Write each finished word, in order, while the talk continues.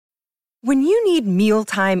When you need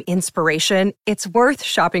mealtime inspiration, it's worth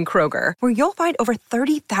shopping Kroger, where you'll find over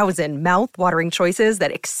 30,000 mouth-watering choices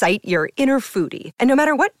that excite your inner foodie. And no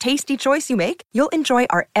matter what tasty choice you make, you'll enjoy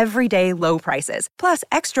our everyday low prices, plus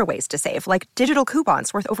extra ways to save, like digital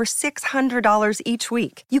coupons worth over $600 each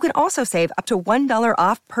week. You can also save up to $1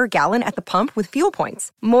 off per gallon at the pump with fuel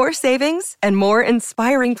points. More savings and more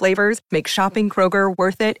inspiring flavors make shopping Kroger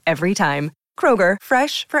worth it every time. Kroger,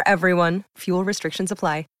 fresh for everyone. Fuel restrictions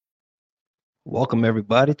apply. Welcome,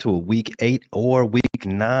 everybody, to a Week 8 or Week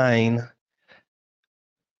 9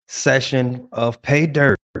 session of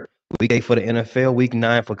PayDirt. Week 8 for the NFL, Week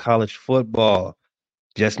 9 for college football.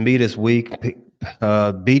 Just me this week.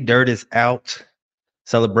 PayDirt is out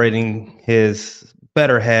celebrating his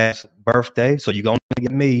better half's birthday. So you're going to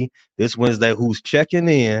get me this Wednesday, who's checking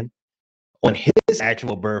in on his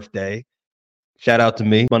actual birthday. Shout out to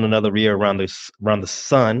me on another year around the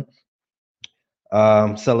sun.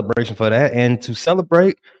 Celebration for that. And to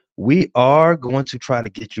celebrate, we are going to try to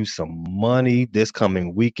get you some money this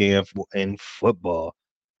coming weekend in football.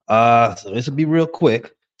 So this will be real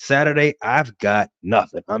quick. Saturday, I've got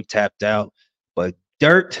nothing. I'm tapped out. But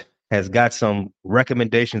Dirt has got some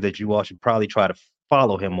recommendations that you all should probably try to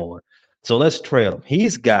follow him on. So let's trail him.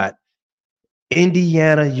 He's got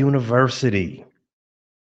Indiana University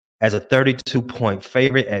as a 32-point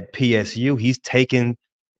favorite at PSU. He's taken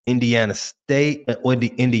Indiana State or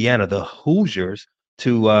the Hoosiers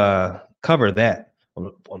to cover that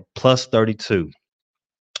on plus 32.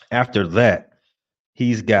 After that,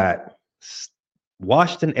 he's got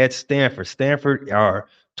Washington at Stanford. Stanford are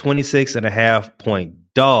 26.5-point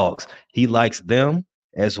dogs. He likes them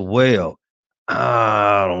as well.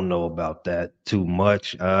 I don't know about that too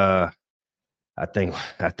much. I think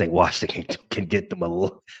Washington can get them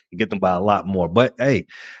by a lot more. But hey,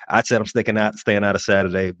 I said I'm staying out of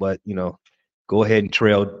Saturday. But go ahead and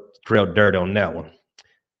trail Dirt on that one.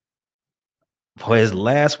 For his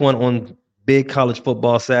last one on big college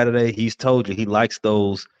football Saturday, he's told you he likes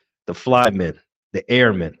the flymen, the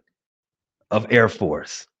airmen of Air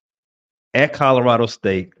Force at Colorado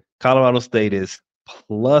State. Colorado State is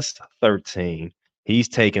plus 13. He's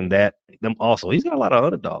taken them also. He's got a lot of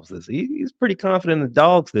underdogs. He's pretty confident in the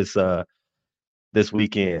dogs this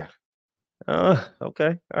weekend.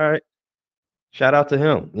 Okay, all right. Shout out to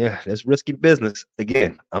him. Yeah, that's risky business.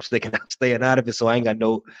 Again, I'm staying out of it, so I ain't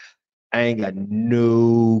got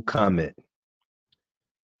no comment.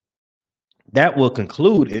 That will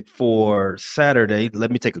conclude it for Saturday.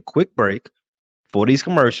 Let me take a quick break for these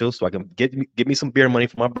commercials so I can get me some beer money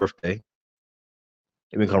for my birthday.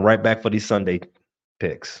 And we come right back for these Sunday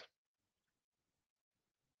picks.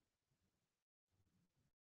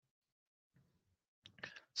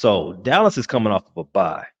 So Dallas is coming off of a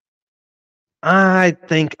bye. I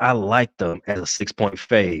think I like them as a 6-point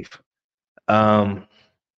fave.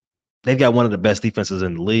 They've got one of the best defenses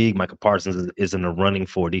in the league. Michael Parsons is in the running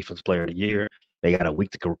for Defense Player of the Year. They got a week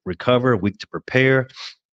to recover, a week to prepare.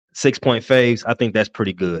 6-point faves, I think that's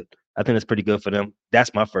pretty good. I think that's pretty good for them.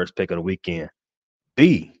 That's my first pick of the weekend.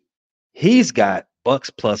 B, he's got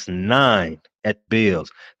Bucks plus 9 at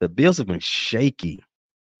Bills. The Bills have been shaky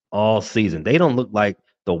all season. They don't look like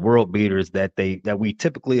the world beaters that we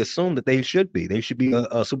typically assume that they should be. They should be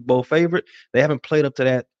a Super Bowl favorite. They haven't played up to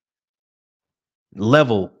that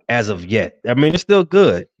level as of yet. I mean, it's still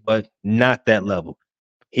good, but not that level.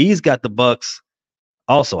 He's got the Bucks,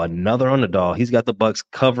 also another underdog. He's got the Bucks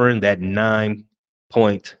covering that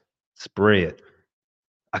 9-point spread.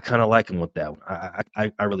 I kind of like him with that one.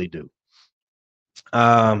 I really do.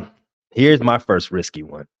 Here's my first risky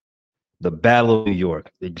one. The Battle of New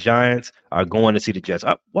York. The Giants are going to see the Jets.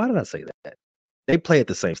 Why did I say that? They play at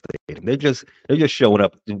the same stadium. They're just showing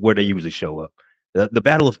up where they usually show up. The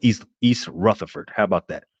Battle of East Rutherford. How about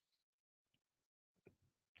that?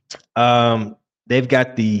 They've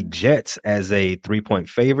got the Jets as a 3-point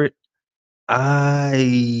favorite.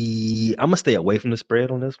 I'm gonna stay away from the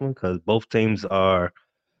spread on this one because both teams are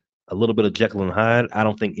a little bit of Jekyll and Hyde. I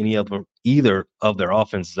don't think either of their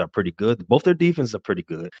offenses are pretty good. Both their defenses are pretty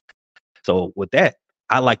good. So with that,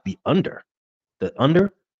 I like the under. The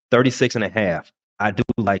under 36.5. I do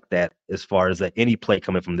like that as far as any play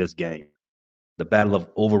coming from this game. The battle of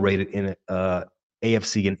overrated in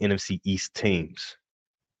AFC and NFC East teams.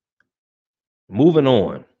 Moving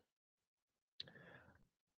on.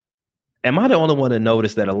 Am I the only one to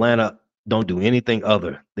notice that Atlanta don't do anything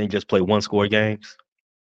other than just play one-score games?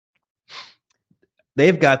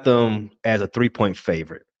 They've got them as a 3-point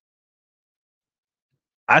favorite.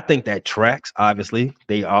 I think that tracks. Obviously,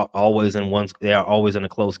 they are always in a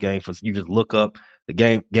close game. You just look up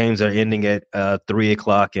the games are ending at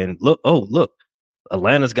 3:00, and look,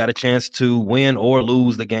 Atlanta's got a chance to win or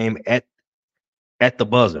lose the game at the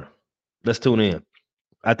buzzer. Let's tune in.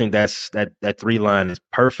 I think that 3 line is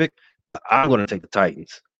perfect. I'm going to take the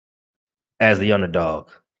Titans as the underdog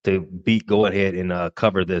to go ahead and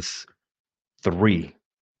cover this 3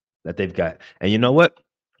 that they've got. And you know what?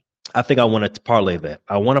 I think I want to parlay that.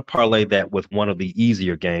 I want to parlay that with one of the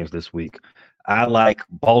easier games this week. I like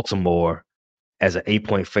Baltimore as an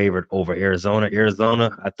 8-point favorite over Arizona.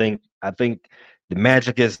 Arizona, I think the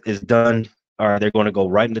magic is done. All right, they're going to go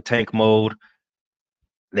right into tank mode.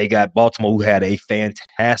 They got Baltimore, who had a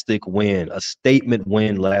fantastic win, a statement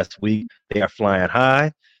win last week. They are flying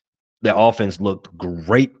high. Their offense looked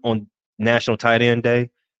great on National Tight End Day.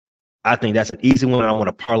 I think that's an easy one. I want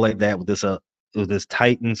to parlay that with this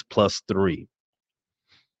Titans +3.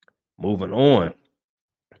 Moving on,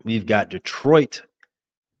 we've got Detroit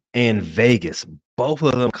and Vegas. Both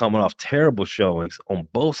of them coming off terrible showings on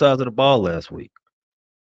both sides of the ball last week.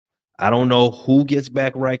 I don't know who gets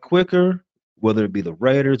back right quicker, whether it be the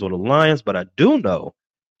Raiders or the Lions, but I do know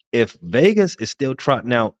if Vegas is still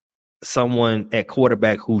trotting out someone at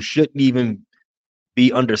quarterback who shouldn't even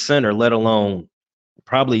be under center, let alone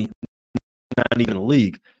probably not even the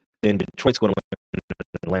league, then Detroit's going to win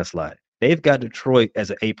the landslide. They've got Detroit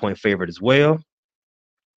as an 8-point favorite as well.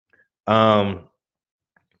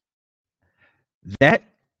 That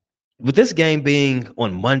with this game being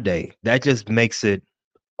on Monday, that just makes it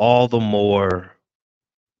all the more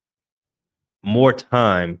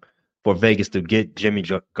time for Vegas to get Jimmy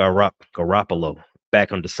Garoppolo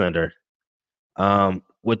back on the center.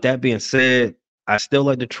 With that being said, I still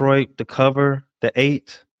like Detroit to cover the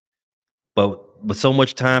 8, but with so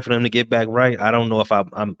much time for them to get back right, I don't know if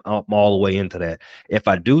I'm all the way into that. If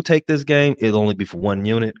I do take this game, it'll only be for 1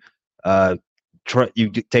 unit. You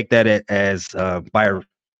take that as buyer.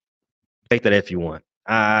 Take that if you want.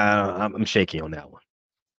 I'm shaky on that one.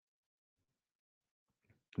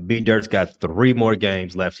 PayDirt's got 3 more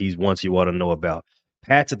games left. He's ones you ought to know about.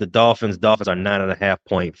 Pats at the Dolphins. Dolphins are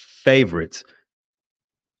 9.5-point favorites.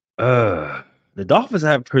 The Dolphins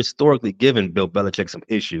have historically given Bill Belichick some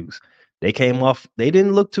issues. They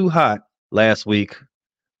didn't look too hot last week.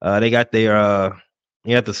 They got the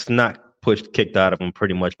snot kicked out of them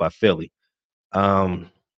pretty much by Philly. I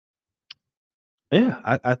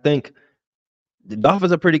think the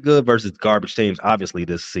Dolphins are pretty good versus garbage teams, obviously,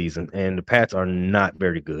 this season, and the Pats are not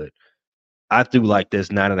very good. I do like this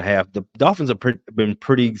 9.5. The Dolphins have been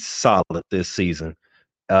pretty solid this season,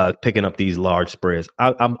 picking up these large spreads.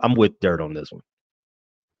 I'm with Dirt on this one.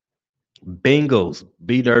 Bengals,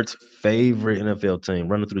 Dirt's favorite NFL team,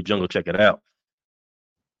 running through the jungle. Check it out.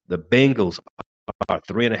 The Bengals are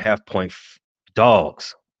 3.5-point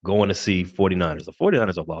dogs going to see 49ers. The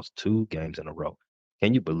 49ers have lost 2 games in a row.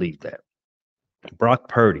 Can you believe that? Brock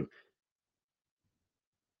Purdy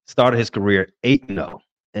started his career 8-0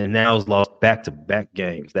 and now has lost back-to-back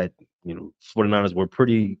games that 49ers were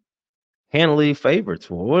pretty handily favorites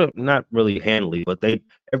for. Well, not really handily, but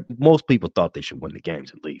most people thought they should win the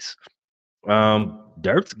games at least.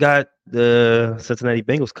 Dirk's got the Cincinnati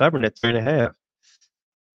Bengals covering at 3.5.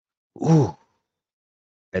 Ooh.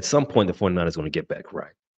 At some point, the 49ers going to get back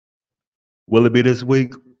right. Will it be this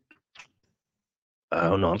week? I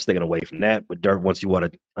don't know. I'm sticking away from that. But Dirk wants you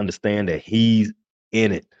to understand that he's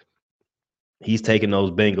in it. He's taking those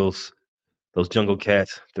Bengals, those Jungle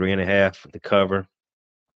Cats, 3.5 to cover.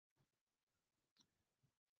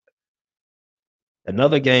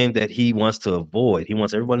 Another game that he wants to avoid. He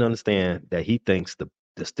wants everyone to understand that he thinks the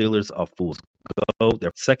Steelers are fools.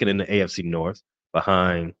 They're second in the AFC North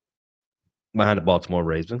behind the Baltimore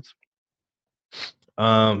Ravens.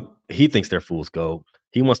 He thinks they're fool's gold.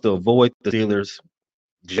 He wants to avoid the Steelers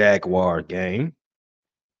Jaguar game.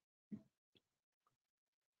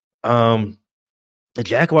 The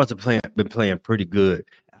Jaguars have been playing pretty good.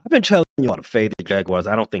 I've been telling you all to fade the Jaguars.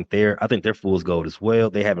 I think they're fool's gold as well.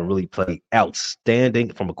 They haven't really played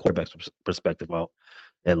outstanding from a quarterback's perspective,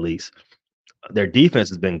 at least. Their defense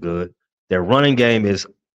has been good. Their running game is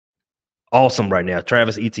awesome right now.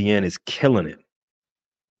 Travis Etienne is killing it.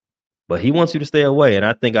 But he wants you to stay away, and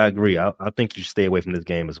I think I agree. I think you should stay away from this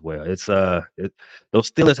game as well. It's those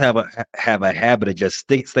Steelers have a habit of just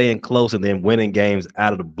staying close and then winning games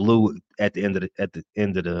out of the blue at the end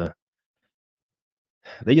of the.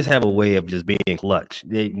 They just have a way of just being clutch.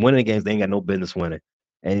 They winning games they ain't got no business winning,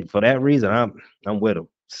 and for that reason, I'm with them.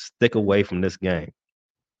 Stick away from this game.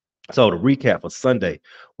 So to recap for Sunday,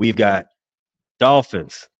 we've got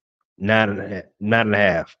Dolphins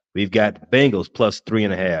 9.5. We've got Bengals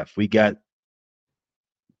 +3.5. We got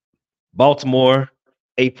Baltimore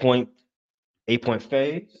 8-point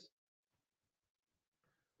faves.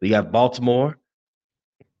 We got Baltimore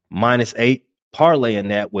 -8, parlaying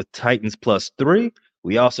that with Titans +3.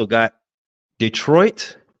 We also got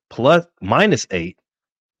Detroit plus -8.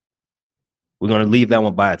 We're going to leave that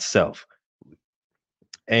one by itself.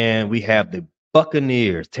 And we have the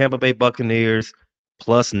Buccaneers, Tampa Bay Buccaneers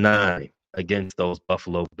 +9 against those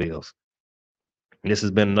Buffalo Bills. This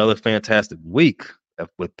has been another fantastic week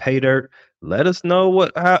with PayDirt. Let us know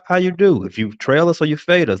how you do. If you trail us or you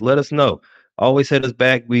fade us, let us know. Always hit us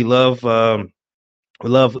back. We love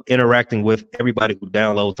interacting with everybody who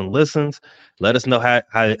downloads and listens. Let us know how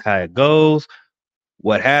it goes,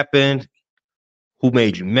 what happened, who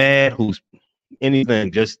made you mad, who's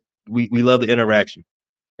anything. Just we love the interaction.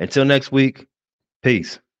 Until next week,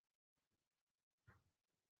 peace.